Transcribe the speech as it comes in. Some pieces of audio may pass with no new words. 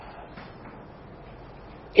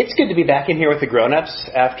It's good to be back in here with the grown-ups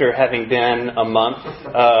after having been a month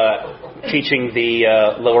teaching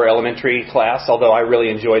the lower elementary class, although I really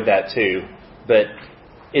enjoyed that too. But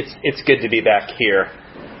it's good to be back here.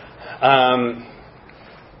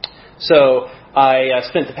 So I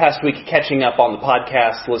spent the past week catching up on the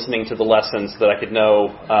podcast, listening to the lessons so that I could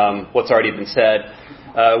know what's already been said.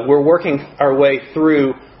 We're working our way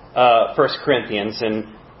through 1 Corinthians, and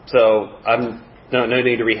so no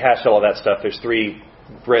need to rehash all of that stuff. There's 3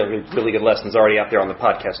 really good lessons already out there on the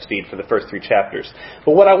podcast feed for the first 3 chapters.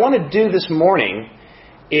 But what I want to do this morning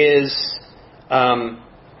is I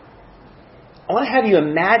want to have you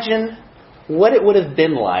imagine what it would have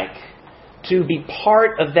been like to be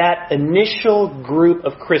part of that initial group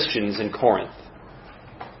of Christians in Corinth.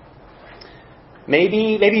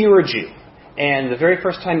 Maybe you were a Jew, and the very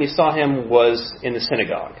first time you saw him was in the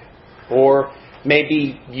synagogue. Or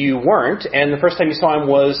maybe you weren't, and the first time you saw him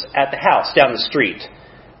was at the house down the street.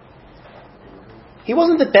 He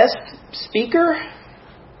wasn't the best speaker,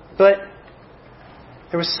 but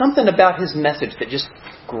there was something about his message that just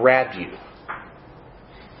grabbed you.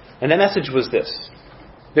 And that message was this: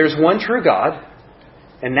 there's one true God,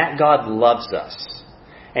 and that God loves us.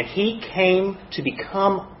 And He came to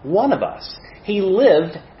become one of us. He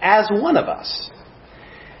lived as one of us.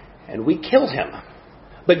 And we killed Him.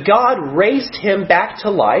 But God raised Him back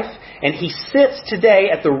to life, and He sits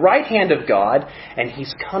today at the right hand of God, and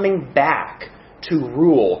He's coming back to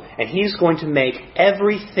rule, and He's going to make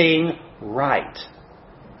everything right.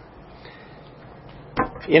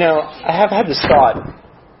 You know, I have had this thought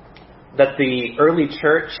that the early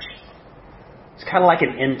church is kind of like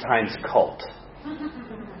an end times cult.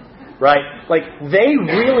 Right? Like, they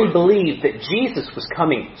really believed that Jesus was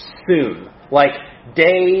coming soon. Like,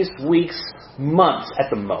 days, weeks, months at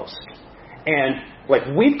the most. And, like,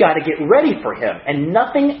 we've got to get ready for Him. And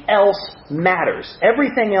nothing else matters.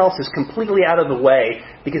 Everything else is completely out of the way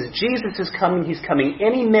because Jesus is coming. He's coming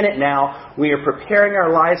any minute now. We are preparing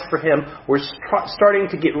our lives for Him. We're starting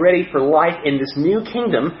to get ready for life in this new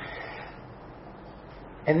kingdom.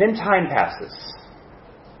 And then time passes.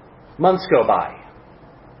 Months go by.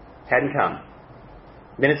 Hadn't come.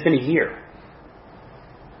 Then it's been a year.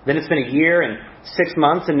 Then it's been a year and 6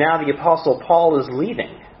 months, and now the Apostle Paul is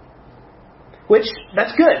leaving. Which,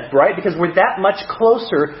 that's good, right? Because we're that much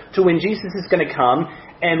closer to when Jesus is going to come,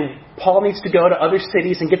 and Paul needs to go to other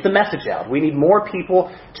cities and get the message out. We need more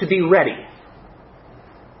people to be ready.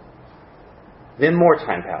 Then more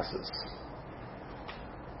time passes.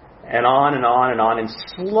 And on and on and on, and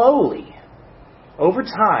slowly, over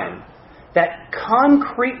time, that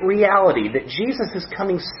concrete reality that Jesus is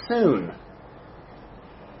coming soon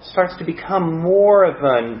starts to become more of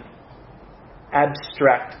an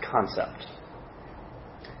abstract concept.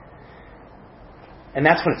 And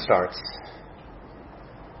that's when it starts.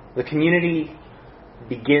 The community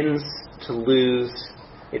begins to lose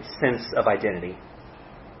its sense of identity.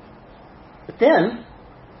 But then,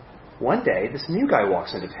 one day, this new guy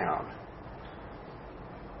walks into town.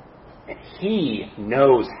 And he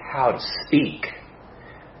knows how to speak.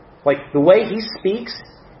 Like, the way he speaks,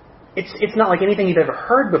 it's not like anything you've ever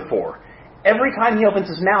heard before. Every time he opens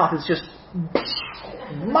his mouth, it's just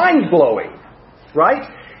mind-blowing, right?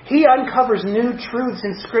 He uncovers new truths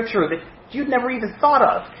in Scripture that you'd never even thought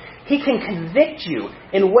of. He can convict you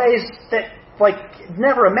in ways that, like,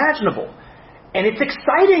 never imaginable. And it's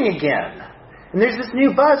exciting again. And there's this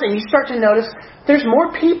new buzz, and you start to notice there's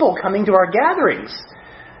more people coming to our gatherings.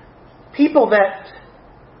 People that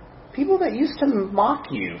used to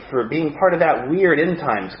mock you for being part of that weird end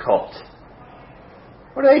times cult.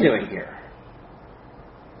 What are they doing here?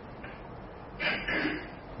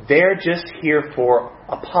 They're just here for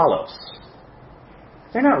Apollos.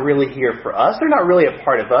 They're not really here for us. They're not really a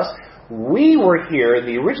part of us. We were here in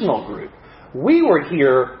the original group. We were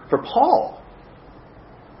here for Paul.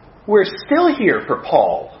 We're still here for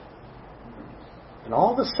Paul. And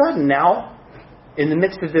all of a sudden now, in the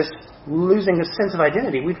midst of this losing a sense of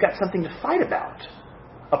identity, we've got something to fight about.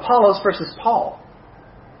 Apollos versus Paul.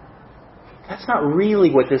 That's not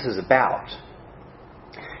really what this is about.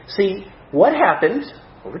 See, what happened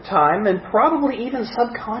over time, and probably even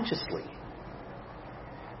subconsciously,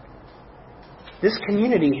 this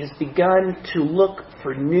community has begun to look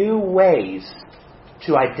for new ways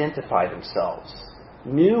to identify themselves.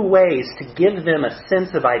 New ways to give them a sense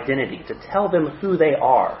of identity, to tell them who they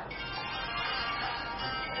are.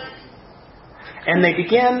 And they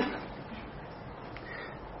begin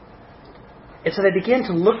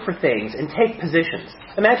to look for things and take positions.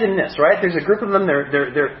 Imagine this, right? There's a group of them,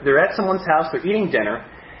 they're at someone's house, they're eating dinner,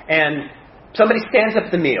 and somebody stands up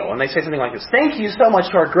at the meal, and they say something like this: "Thank you so much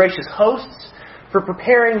to our gracious hosts for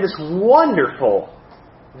preparing this wonderful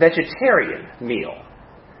vegetarian meal.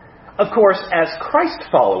 Of course, as Christ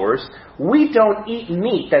followers, we don't eat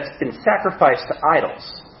meat that's been sacrificed to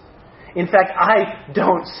idols. In fact, I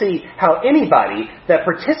don't see how anybody that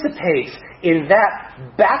participates in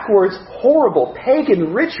that backwards, horrible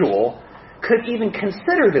pagan ritual could even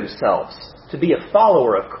consider themselves to be a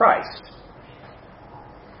follower of Christ.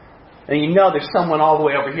 And you know there's someone all the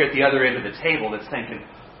way over here at the other end of the table that's thinking,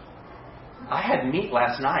 I had meat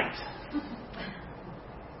last night.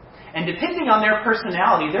 And depending on their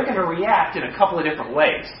personality, they're going to react in a couple of different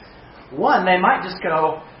ways. One, they might just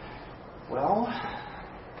go, well,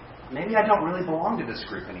 maybe I don't really belong to this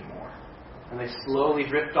group anymore. And they slowly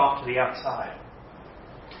drift off to the outside.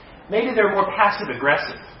 Maybe they're more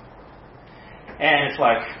passive-aggressive. And it's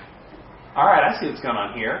like, all right, I see what's going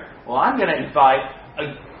on here. Well, I'm going to invite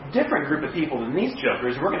a different group of people than these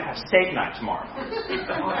jokers. We're going to have steak night tomorrow.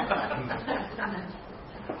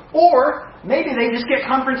 Or maybe they just get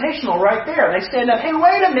confrontational right there. They stand up, hey,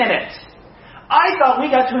 wait a minute. I thought we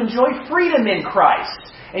got to enjoy freedom in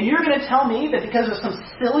Christ. And you're going to tell me that because of some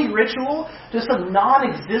silly ritual, just some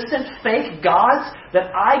non-existent fake gods,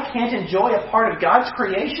 that I can't enjoy a part of God's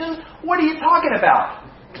creation? What are you talking about?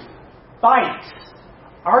 Fight,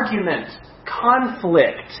 argument,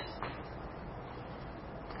 conflict.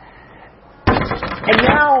 And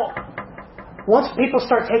now, once people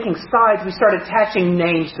start taking sides, we start attaching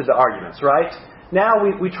names to the arguments, right? Now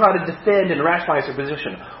we try to defend and rationalize our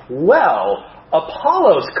position. Well,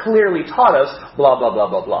 Apollos clearly taught us blah, blah, blah,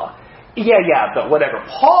 blah, blah. Yeah, but whatever.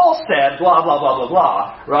 Paul said blah, blah, blah, blah,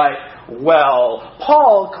 blah, right? Well,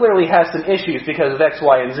 Paul clearly has some issues because of X,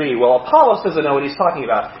 Y, and Z. Well, Apollos doesn't know what he's talking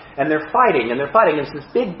about. And they're fighting. It's this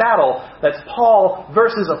big battle that's Paul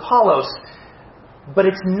versus Apollos. But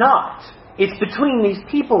it's not. It's between these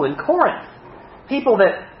people in Corinth. People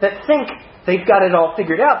that think they've got it all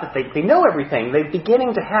figured out, that they know everything. They're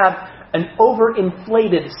beginning to have an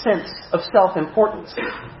overinflated sense of self-importance.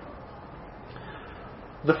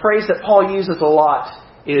 The phrase that Paul uses a lot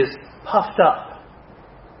is puffed up.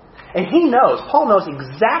 And Paul knows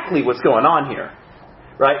exactly what's going on here.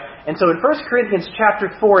 Right? And so in 1 Corinthians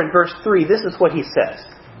chapter 4 and verse 3, this is what he says.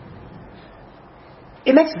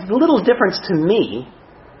 It makes little difference to me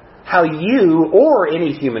how you or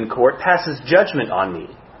any human court passes judgment on me.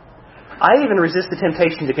 I even resist the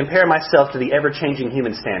temptation to compare myself to the ever-changing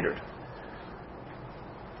human standard.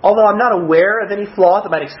 Although I'm not aware of any flaw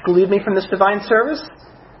that might exclude me from this divine service,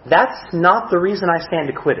 that's not the reason I stand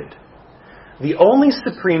acquitted. The only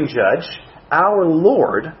supreme judge, our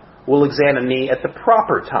Lord, will examine me at the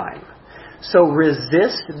proper time. So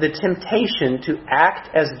resist the temptation to act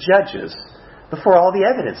as judges before all the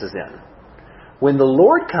evidence is in. When the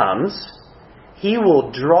Lord comes, He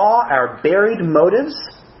will draw our buried motives,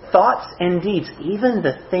 thoughts, and deeds, even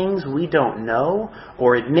the things we don't know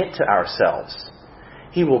or admit to ourselves.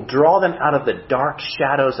 He will draw them out of the dark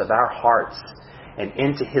shadows of our hearts and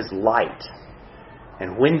into His light.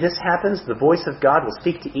 And when this happens, the voice of God will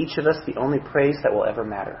speak to each of us the only praise that will ever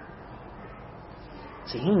matter.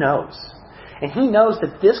 See, He knows. And He knows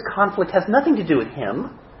that this conflict has nothing to do with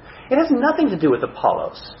Him. It has nothing to do with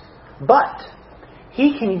Apollos. But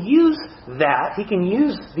He can use that, He can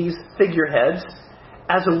use these figureheads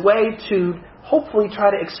as a way to hopefully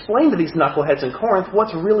try to explain to these knuckleheads in Corinth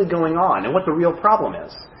what's really going on and what the real problem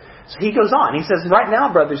is. So he goes on. He says, right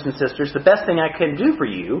now, brothers and sisters, the best thing I can do for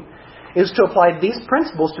you is to apply these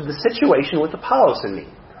principles to the situation with Apollos and me.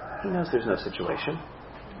 He knows there's no situation.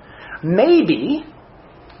 Maybe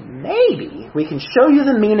we can show you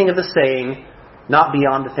the meaning of the saying, not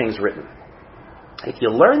beyond the things written. If you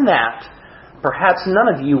learn that, perhaps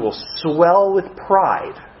none of you will swell with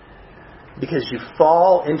pride because you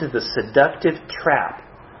fall into the seductive trap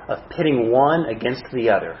of pitting one against the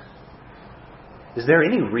other. Is there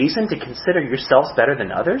any reason to consider yourselves better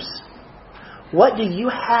than others? What do you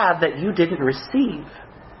have that you didn't receive?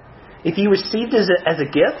 If you received it as a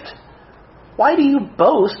gift, why do you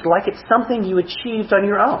boast like it's something you achieved on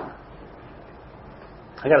your own?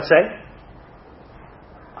 I gotta say,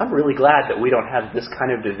 I'm really glad that we don't have this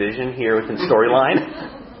kind of division here within Storyline.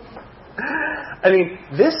 I mean,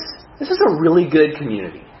 this is a really good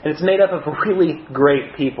community. And it's made up of really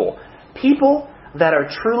great people. People that are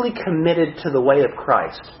truly committed to the way of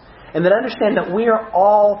Christ. And that understand that we are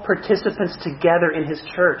all participants together in His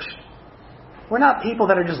church. We're not people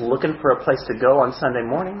that are just looking for a place to go on Sunday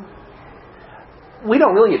morning. We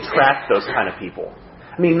don't really attract those kind of people.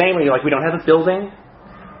 I mean, mainly, we don't have a building.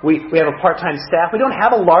 We have a part-time staff. We don't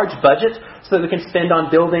have a large budget so that we can spend on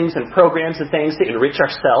buildings and programs and things to enrich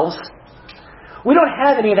ourselves. We don't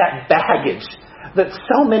have any of that baggage that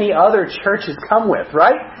so many other churches come with,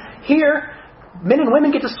 right? Here, men and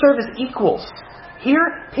women get to serve as equals.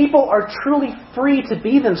 Here, people are truly free to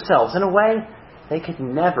be themselves in a way they could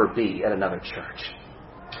never be at another church.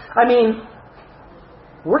 I mean,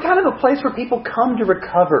 we're kind of a place where people come to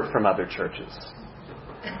recover from other churches.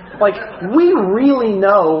 Like, we really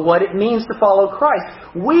know what it means to follow Christ.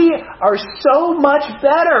 We are so much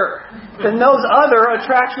better than those other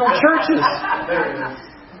attractional churches.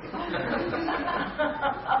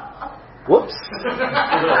 Whoops.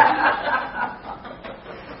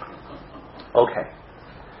 Okay.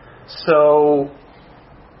 So,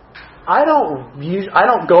 I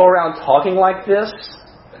don't go around talking like this.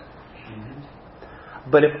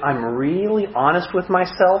 But if I'm really honest with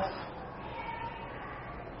myself,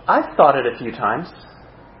 I've thought it a few times.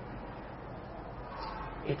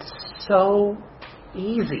 It's so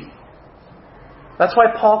easy. That's why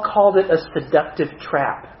Paul called it a seductive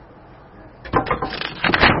trap.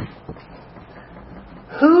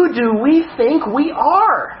 Who do we think we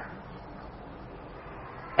are?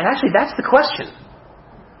 And actually, that's the question.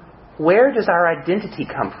 Where does our identity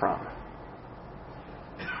come from?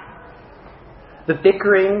 The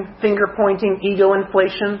bickering, finger-pointing, ego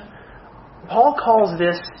inflation. Paul calls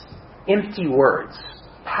this empty words,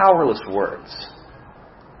 powerless words.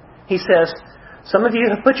 He says, some of you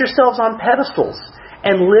have put yourselves on pedestals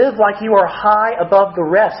and live like you are high above the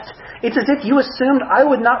rest. It's as if you assumed I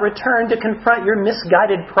would not return to confront your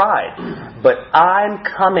misguided pride. But I'm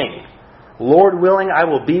coming. Lord willing, I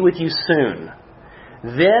will be with you soon.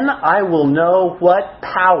 Then I will know what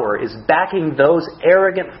power is backing those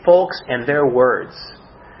arrogant folks and their words.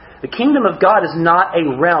 The kingdom of God is not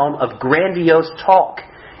a realm of grandiose talk.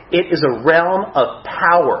 It is a realm of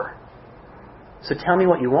power. So tell me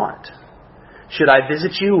what you want. Should I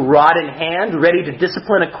visit you rod in hand, ready to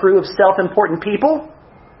discipline a crew of self-important people?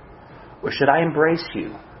 Or should I embrace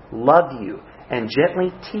you, love you, and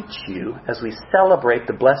gently teach you as we celebrate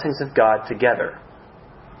the blessings of God together?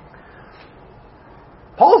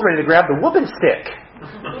 Paul's ready to grab the whooping stick,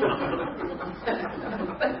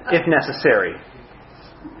 if necessary.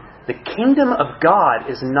 The kingdom of God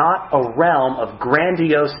is not a realm of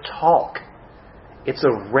grandiose talk. It's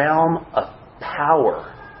a realm of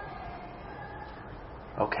power.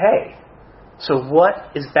 Okay, so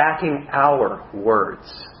what is backing our words?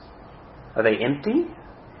 Are they empty?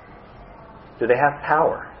 Do they have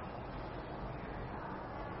power?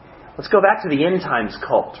 Let's go back to the end times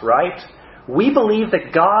cult, right? We believe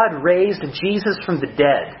that God raised Jesus from the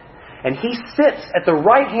dead, and He sits at the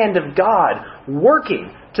right hand of God,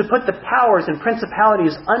 working to put the powers and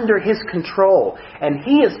principalities under His control. And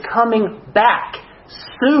He is coming back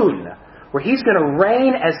soon, where He's going to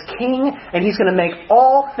reign as King, and He's going to make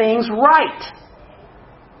all things right.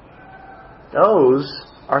 Those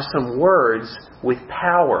are some words with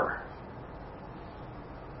power.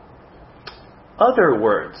 Other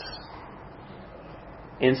words: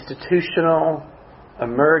 institutional,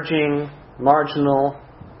 emerging, marginal,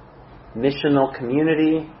 missional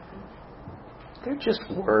community. They're just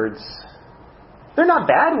words. They're not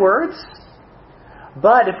bad words.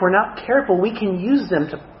 But if we're not careful, we can use them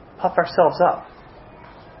to puff ourselves up.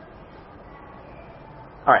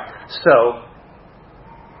 Alright, so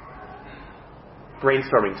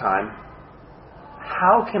brainstorming time.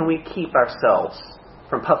 How can we keep ourselves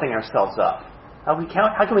from puffing ourselves up? How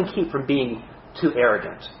can we keep from being too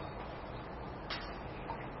arrogant?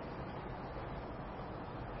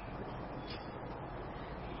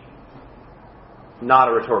 Not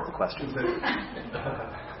a rhetorical question.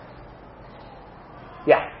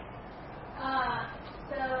 Yeah.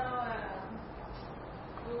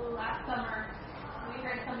 Last summer, we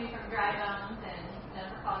heard somebody from Dry Bones in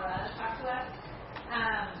Denver, Colorado talk to us.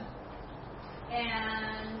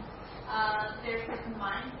 There's this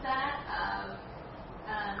mindset of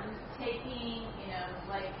taking,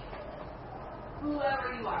 like,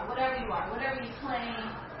 whoever you are, whatever you claim,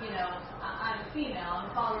 I'm a female, I'm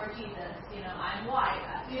a follower of Jesus, I'm white,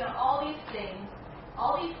 all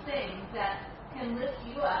these things that can lift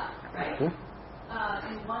you up, right?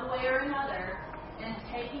 In one way or another, and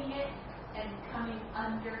taking it and coming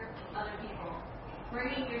under other people,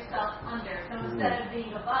 bringing yourself under. So instead of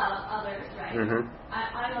being above others, right?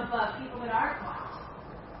 I'm above people that aren't white.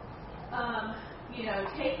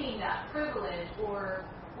 Taking that privilege or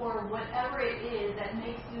whatever it is that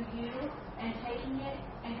makes you you, and taking it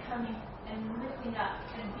and coming and lifting up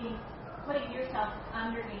and putting yourself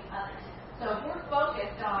underneath others. So if we're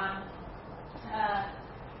focused on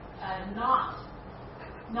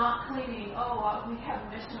not claiming, we have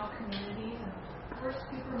missional communities and we're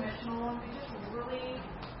super missional and we just really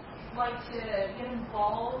like to get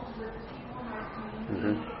involved with the people in our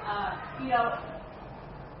community. You know,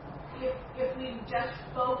 if we just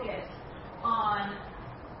focus on,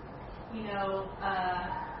 you know,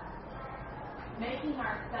 making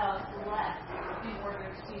ourselves less in order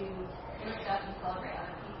to lift up and celebrate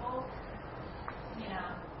other people, you know,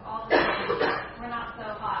 all the time, we're not so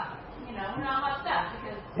hot. You know, we're not hot stuff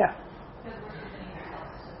because we're presenting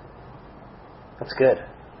ourselves. That's good.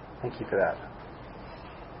 Thank you for that.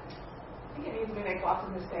 I think it means we make lots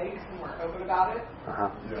of mistakes and we're open about it,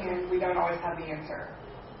 and we don't always have the answer.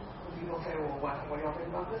 When people say, well, what do y'all think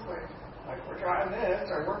about this? Like, we're trying this,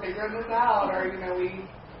 or we're figuring this out, or, you know,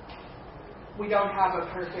 we don't have a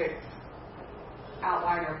perfect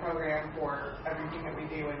outline or program for everything that we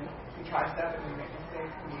do, and we try stuff and we make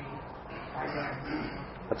mistakes and we try again.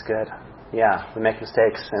 That's good. Yeah, we make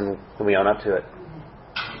mistakes and we own up to it.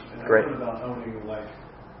 And Great. It's about owning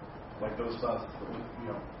like those thoughts, you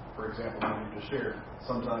know, for example, when you just shared,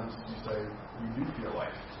 sometimes you say, you do feel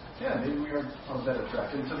like, yeah, maybe we are on a better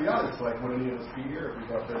track. And to be honest, like, would any of us be here if we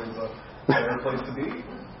thought there was a better place to be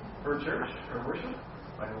for church or worship?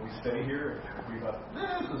 Like, will we stay here if we thought,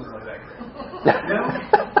 this isn't really that great? You know?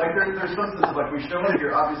 Like, there's something, like, we show up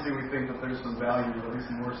here, obviously we think that there's some value, at least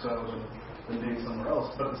more so than being somewhere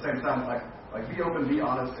else. But at the same time, like be open, be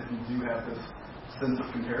honest if you do have this sense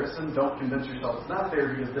of comparison. Don't convince yourself it's not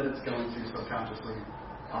there, because then it's going to subconsciously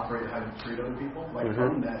operate how you treat other people. Like,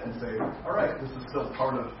 own that and say, all right, this is still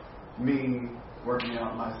part of me working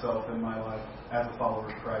out myself in my life as a follower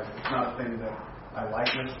of Christ. It's not a thing that I like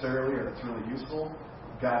necessarily or that's really useful.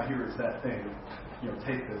 God, here is that thing. You know,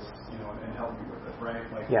 take this, you know, and help me with it, right?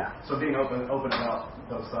 Like, so being open about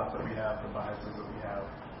those thoughts that we have, the biases that we have.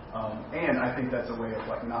 And I think that's a way of,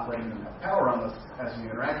 like, not letting them have power on us as we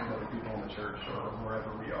interact with other people in the church or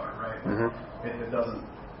wherever we are, right? It doesn't,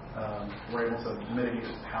 we're able to mitigate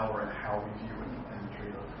its power in how we view and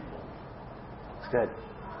treat other people. That's good.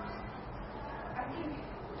 I think,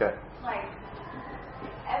 Good. like,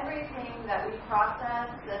 everything that we process,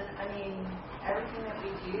 everything that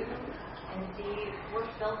we do and see, we're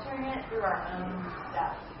filtering it through our own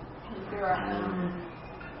stuff, through our own.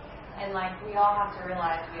 And, like, we all have to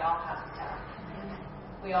realize we all have stuff.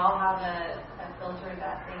 We all have a filter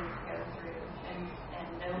that things go through, and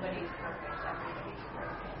nobody's perfect. Everybody's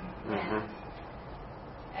broken.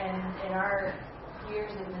 And in our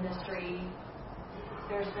years of ministry,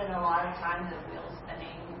 there's been a lot of times of wheels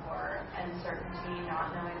spinning or uncertainty,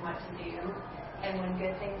 not knowing what to do. And when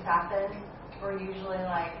good things happen, we're usually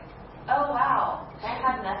like, oh, wow, that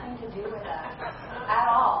had nothing to do with us at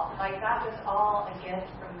all. Like, that was all a gift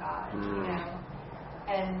from God, you know.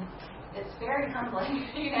 And it's very humbling,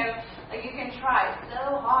 you know. Like, you can try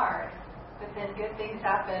so hard, but then good things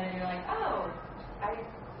happen, and you're like, oh, I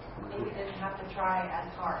maybe didn't have to try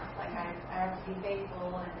as hard. Like, I have to be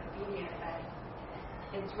faithful and obedient, but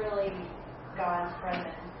it's really God's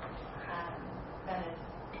presence that is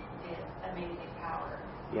the amazing power.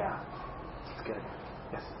 Yeah, that's good.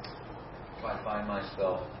 Yes. I find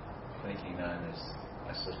myself thinking on this,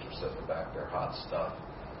 my sister said the back there, hot stuff.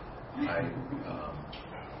 I,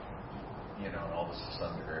 you know, and all this to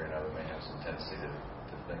some degree, and I may have some tendency to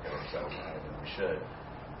think of ourselves higher than we should.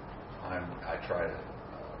 I try to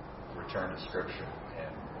return to Scripture,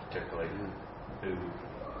 and particularly who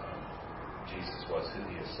Jesus was, who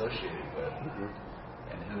he associated with,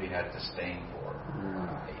 and who he had disdain for,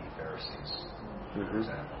 i.e. Pharisees, for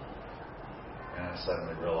example. And I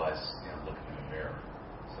suddenly realized, you know, looking in the mirror,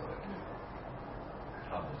 so it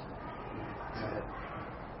humbles me.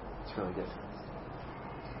 It's really good.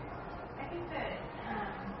 I think that,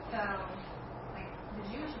 like, the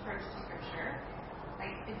Jewish approach to Scripture,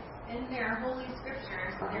 like, it's in their holy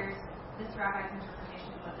Scriptures, there's this rabbi's interpretation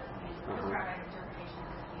of what this means, this rabbi's interpretation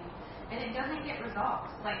of this means, and it doesn't get resolved.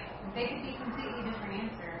 Like, they could be completely different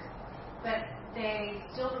answers, but they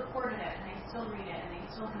still recorded it, and they still read it, and they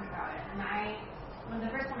still think about it. And when the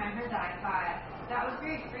first time I heard that, I thought that was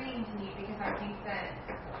very freeing to me, because I think that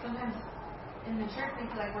sometimes in the church we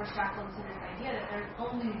feel like we're shackled to this idea that there's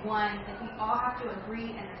only one, that we all have to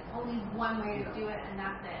agree, and there's only one way to do it, and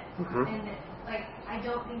that's it. And like, I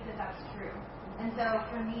don't think that that's true. And so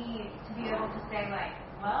for me to be able to say, like,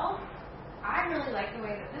 well, I really like the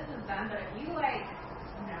way that this is done, but if you like,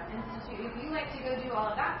 you know, if you like to go do all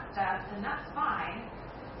of that stuff, then that's fine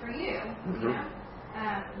for you, you know.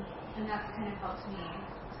 And that's kind of helped me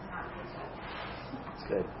to not be so. That's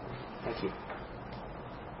good. Thank you.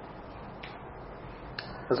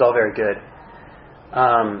 That was all very good.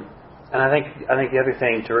 And I think the other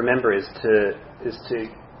thing to remember is to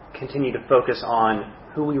continue to focus on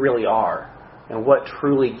who we really are and what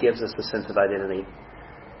truly gives us a sense of identity.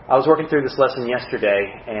 I was working through this lesson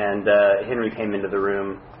yesterday, and Henry came into the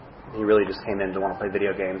room. He really just came in to want to play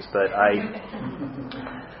video games, but I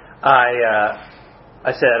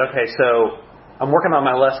said, okay, so I'm working on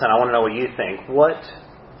my lesson. I want to know what you think. What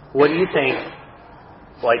do you think,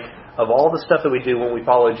 like, of all the stuff that we do when we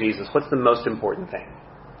follow Jesus, what's the most important thing?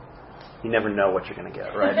 You never know what you're going to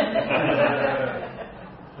get, right?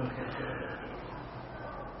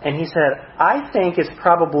 And he said, I think it's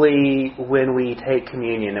probably when we take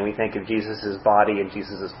communion and we think of Jesus' body and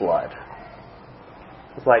Jesus' blood.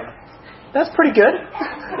 I was like, that's pretty good.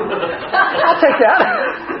 I'll take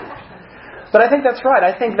that. But I think that's right.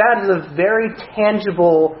 I think that is a very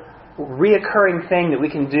tangible, reoccurring thing that we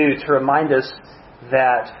can do to remind us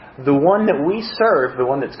that the one that we serve, the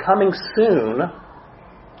one that's coming soon,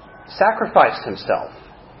 sacrificed himself,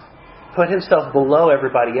 put himself below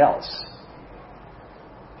everybody else.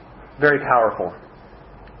 Very powerful.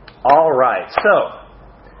 All right, so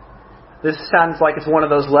this sounds like it's one of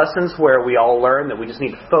those lessons where we all learn that we just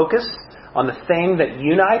need to focus on the thing that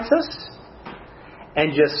unites us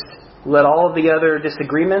and just let all of the other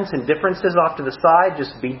disagreements and differences off to the side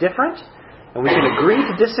just be different. And we can agree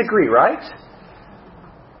to disagree, right?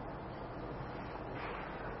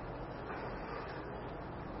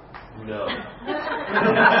 No. See,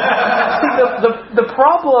 the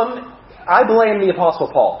problem, I blame the Apostle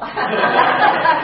Paul.